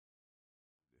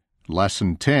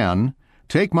Lesson 10,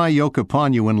 Take my yoke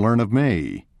upon you and learn of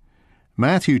me.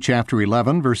 Matthew chapter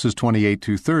 11, verses 28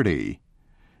 through 30.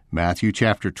 Matthew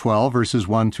chapter 12, verses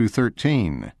 1 through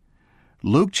 13.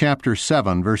 Luke chapter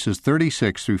 7, verses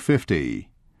 36 through 50.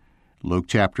 Luke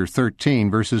chapter 13,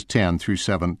 verses 10 through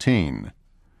 17.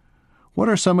 What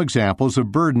are some examples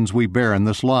of burdens we bear in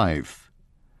this life?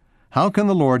 How can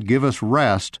the Lord give us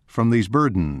rest from these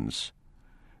burdens?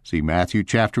 See Matthew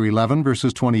chapter 11,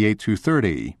 verses 28 through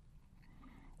 30.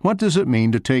 What does it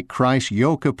mean to take Christ's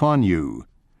yoke upon you?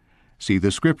 See the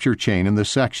scripture chain in this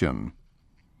section.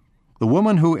 The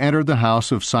woman who entered the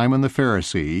house of Simon the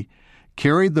Pharisee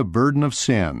carried the burden of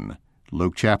sin.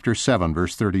 Luke chapter 7,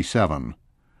 verse 37.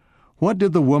 What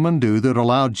did the woman do that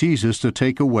allowed Jesus to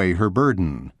take away her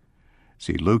burden?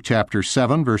 See Luke chapter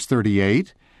 7, verse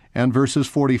 38, and verses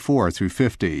 44 through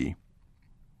 50.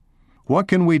 What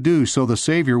can we do so the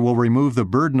Savior will remove the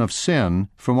burden of sin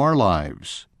from our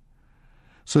lives?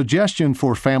 Suggestion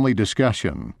for family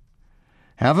discussion.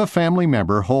 Have a family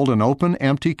member hold an open,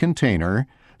 empty container,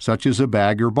 such as a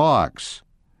bag or box.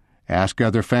 Ask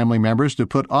other family members to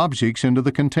put objects into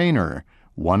the container,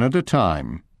 one at a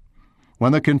time.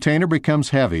 When the container becomes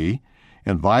heavy,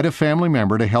 invite a family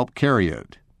member to help carry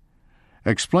it.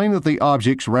 Explain that the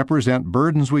objects represent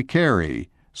burdens we carry,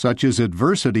 such as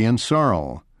adversity and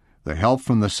sorrow. The help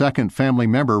from the second family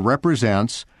member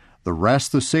represents the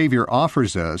rest the Savior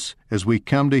offers us as we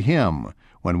come to Him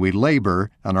when we labor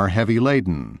and are heavy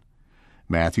laden.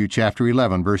 Matthew chapter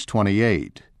 11, verse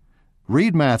 28.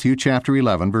 Read Matthew chapter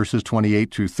 11, verses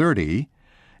 28 through 30,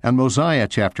 and Mosiah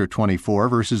chapter 24,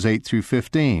 verses 8 through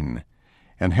 15,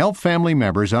 and help family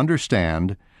members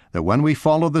understand that when we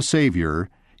follow the Savior,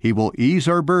 He will ease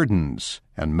our burdens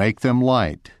and make them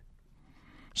light.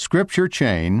 Scripture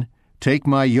chain, Take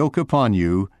my yoke upon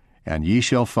you, and ye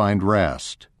shall find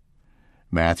rest.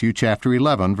 Matthew chapter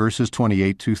 11, verses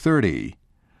 28 through 30.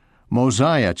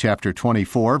 Mosiah chapter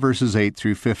 24, verses 8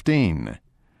 through 15.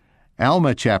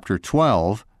 Alma chapter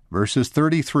 12, verses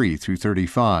 33 through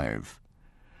 35.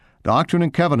 Doctrine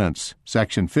and Covenants,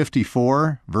 section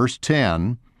 54, verse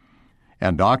 10,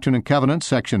 and Doctrine and Covenants,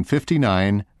 section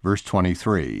 59, verse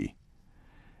 23.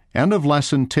 End of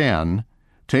lesson 10,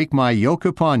 Take my yoke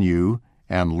upon you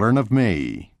and learn of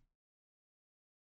me.